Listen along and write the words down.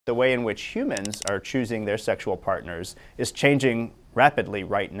The way in which humans are choosing their sexual partners is changing rapidly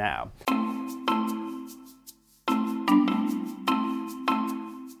right now.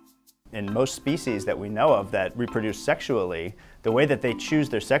 In most species that we know of that reproduce sexually, the way that they choose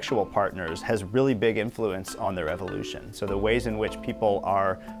their sexual partners has really big influence on their evolution. So the ways in which people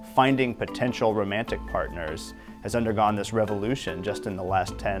are finding potential romantic partners has undergone this revolution just in the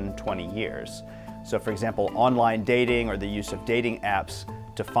last 10, 20 years. So for example, online dating or the use of dating apps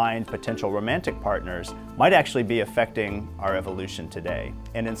to find potential romantic partners might actually be affecting our evolution today.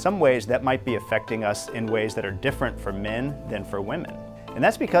 And in some ways that might be affecting us in ways that are different for men than for women. And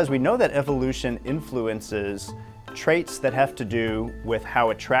that's because we know that evolution influences traits that have to do with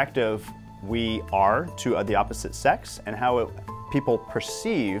how attractive we are to the opposite sex and how people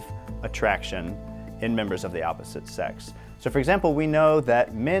perceive attraction in members of the opposite sex. So for example, we know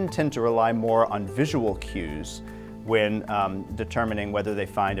that men tend to rely more on visual cues when determining whether they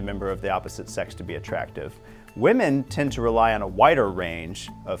find a member of the opposite sex to be attractive. Women tend to rely on a wider range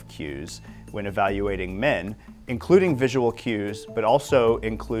of cues when evaluating men, including visual cues, but also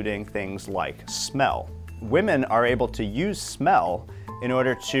including things like smell. Women are able to use smell in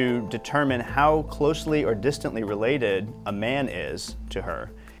order to determine how closely or distantly related a man is to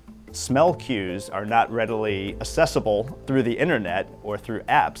her. Smell cues are not readily accessible through the internet or through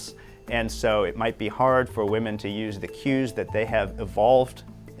apps, and so it might be hard for women to use the cues that they have evolved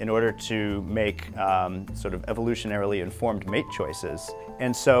in order to make sort of evolutionarily informed mate choices.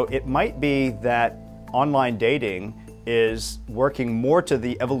 And so it might be that online dating is working more to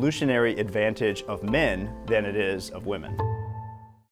the evolutionary advantage of men than it is of women.